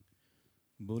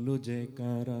बोलो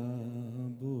जयकारा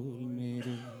बोल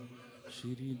मेरे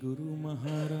श्री गुरु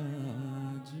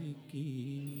महाराज की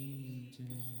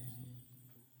जय।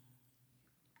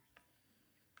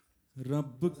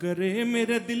 रब करे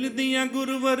मेरे दिल दियां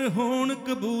गुरुवर होण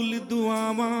कबूल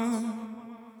दुआवां।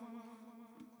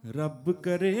 रब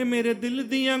करे मेरे दिल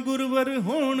दियां गुरुवर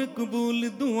होण कबूल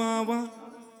दुआवां।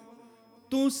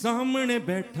 तू सामने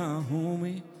बैठा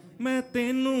होवे मैं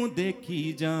तेनू देखी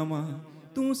जावां।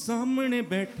 तू सामने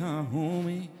बैठा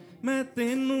होवे मैं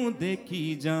तेनू देखी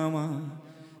जावां।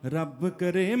 रब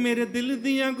करे मेरे दिल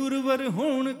दियां गुरुवर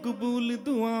होण कबूल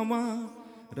दुआवां।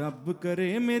 रब करे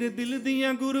मेरे दिल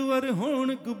दियां गुरुवर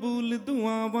होण कबूल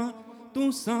दुआवां।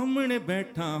 तू सामने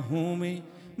बैठा होवे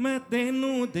मैं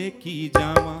तेनू देखी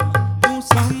जावां। तू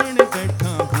सामने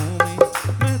बैठा होवे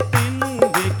मैं तेनू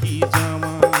देखी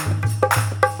जावां।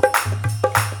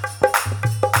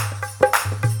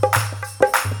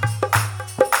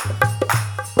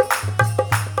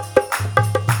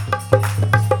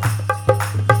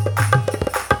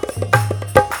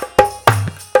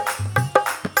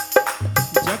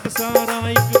 सारा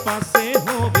एक पासे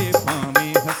होवे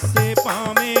भावें हसे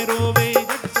भावें रोवे।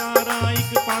 जग सारा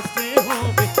एक पासे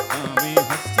होवे भावें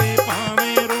हसे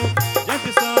भावें रोवे। जग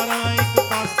सारा एक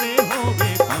पासे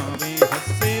होवे भावें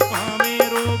हसे भावें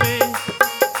रोवे।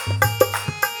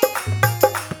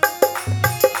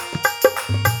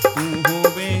 तू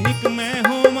होवे एक मैं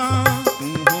होवां।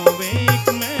 तू होवे एक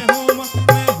मैं होवां।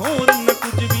 मैं होर न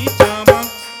कुछ भी चाहां।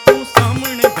 तू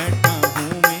सामने बैठा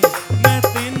होवे मैं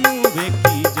तेनू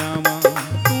वेखी जावां।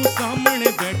 तू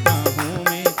सामने बैठा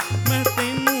होवे मैं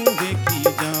तेनू वेखी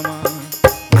जावां।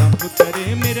 रब करे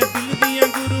मेरे दिल दियां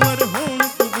गुरुवर होण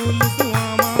कबूल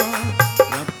दुआवां।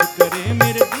 रब करे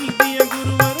मेरे दिल दियां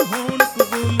गुरुवर होण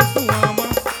कबूल दुआवां।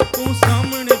 तू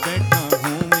सामने बैठा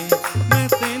होवे मैं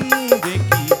तेनू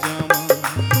वेखी जावां।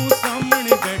 तू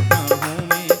सामने बैठा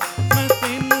होवे मैं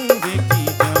तेनू वेखी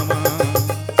जावां।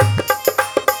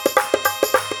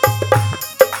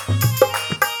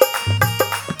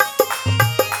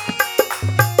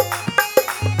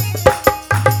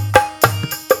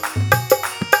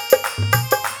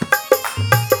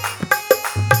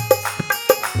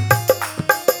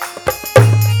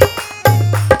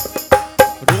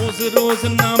 रोज रोज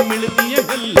ना मिलदियां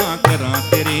गल्लां करां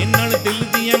तेरे नाल दिल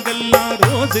दियां गल्लां।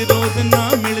 रोज रोज ना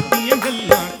मिलदियां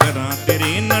गल्लां करां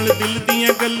तेरे नाल दिल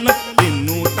दियां गल्लां।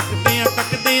 तैनू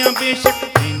तकदियां बेशक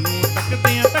तैनू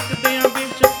तकदियां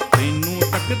बेशक तैनू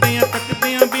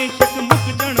तकदियां बेशक मुक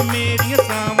जाण मेरियां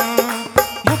सावां।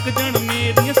 मुक जाण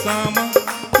मेरियां सावां।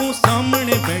 तू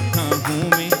सामने बैठा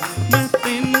होवे मैं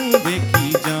तेनू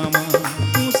वेखी जावां।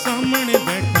 तू सामने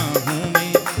बैठा होवे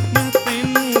मैं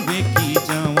तेनू वेखी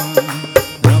जावां।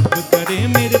 रब करे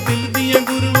मेरे दिल दियां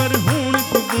गुरुवर होण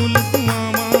कबूल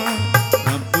दुआवां।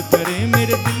 रब करे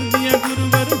मेरे दिल दियां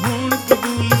गुरुवर होण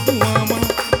कबूल दुआवां।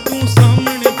 तू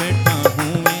सामने बैठा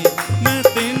होवे मैं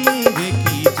तेनू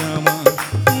वेखी जावां।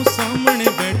 तू सामने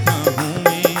बैठा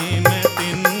होवे मैं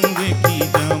तेनू वेखी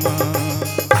जावां।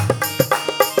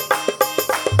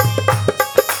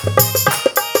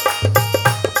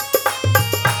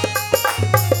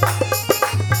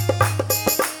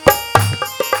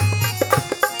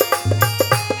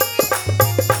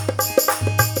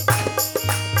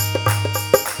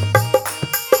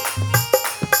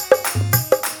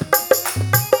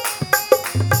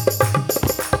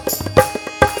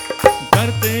 कर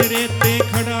तेरे ते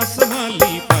खड़ा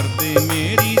सवाली भर दे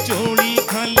मेरी झोली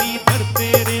खाली। कर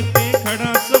तेरे ते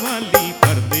खड़ा सवाली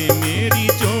भर दे मेरी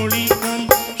झोली खाली।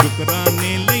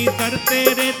 शुकराने लई दर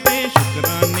तेरे ते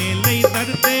शुकराने लई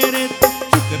दर तेरे ते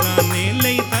शुकराने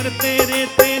लई दर तेरे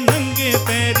ते नंगे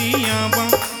पैरी आवां।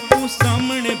 तू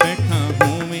सामने बैठा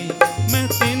होवे मैं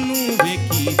तेनू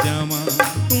वेखी जावां।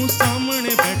 तू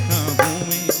सामने बैठा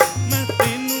होवे मैं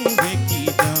तेनू वेखी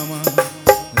जावां।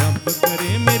 रब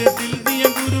करे मेरे दिल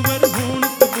दियां गुरुवर होण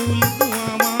कबूल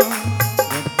दुआवां।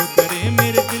 रब करे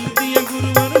मेरे दिल दियां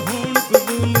गुरुवर होण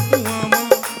कबूल दुआवां।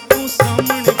 तू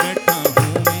सामने बैठा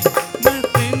होवे मैं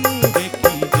तेनू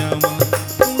वेखी जावां।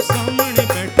 तू सामने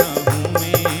बैठा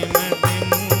होवे मैं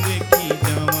तेनू वेखी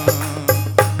जावां।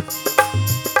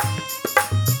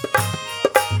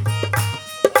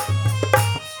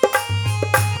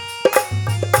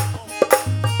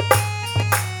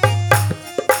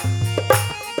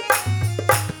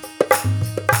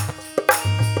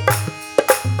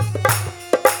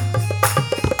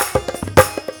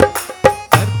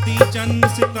 धरती चन्न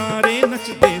सितारे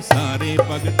नचदे सारे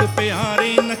भगत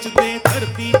प्यारे नचदे।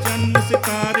 धरती चन्न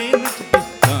सितारे नचदे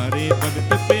सारे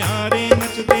भगत प्यारे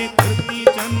नचदे। धरती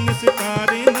चन्न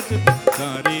सितारे नचदे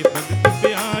सारे भगत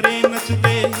प्यारे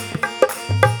नचदे।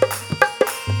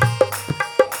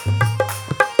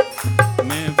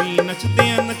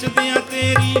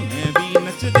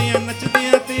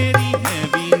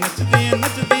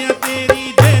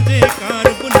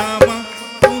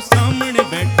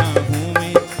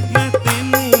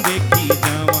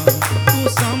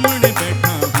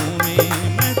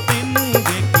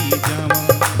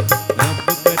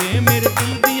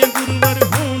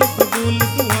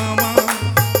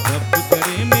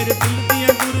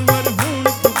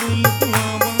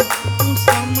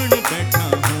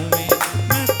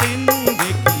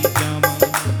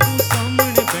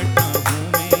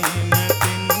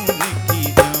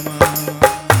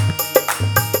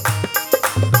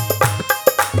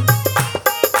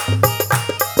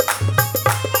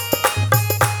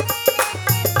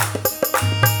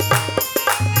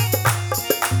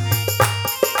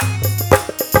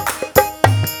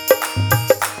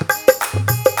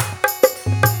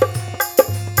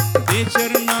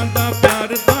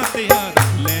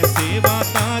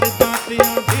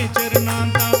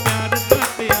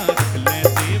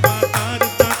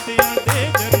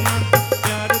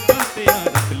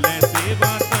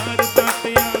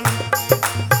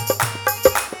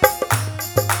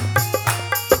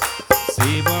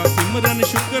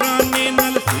 शुकराने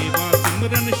नाल सेवा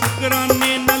सिमरन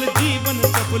शुकराने नाल जीवन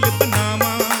सफल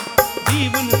बनावा,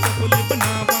 जीवन सफल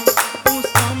बनावा। तू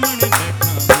सामने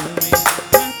बैठा होवे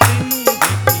मैं तेनू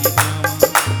देखी जावां,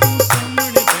 तू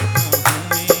सामने बैठा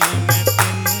होवे मैं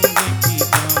तेनू देखी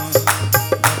जावां।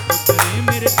 रब करे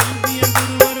मेरे दिल दियां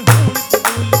गुरुवर होण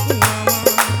कबूल कुआवां,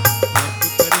 रब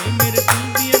करे मेरे दिल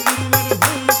दियां गुरुवर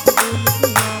होण कबूल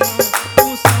कुआवां। तू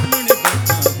सामने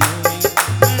बैठा होवे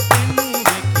मैं तेनू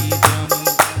देखी जावां,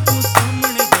 तू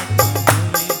सामने बैठा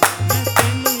होवे मैं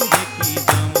तेनू देखी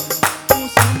जावां, तू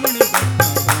सामने बैठा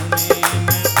होवे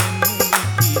मैं तेनू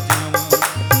देखी जावां,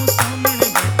 तू सामने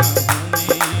बैठा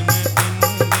होवे मैं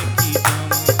तेनू देखी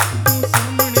जावां, तू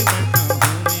सामने बैठा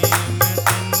होवे मैं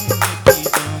तेनू देखी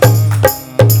जावां।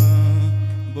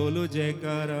 बोलो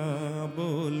जयकारा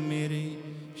बोल मेरे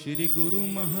श्री गुरु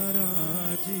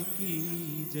महाराज की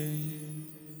जय।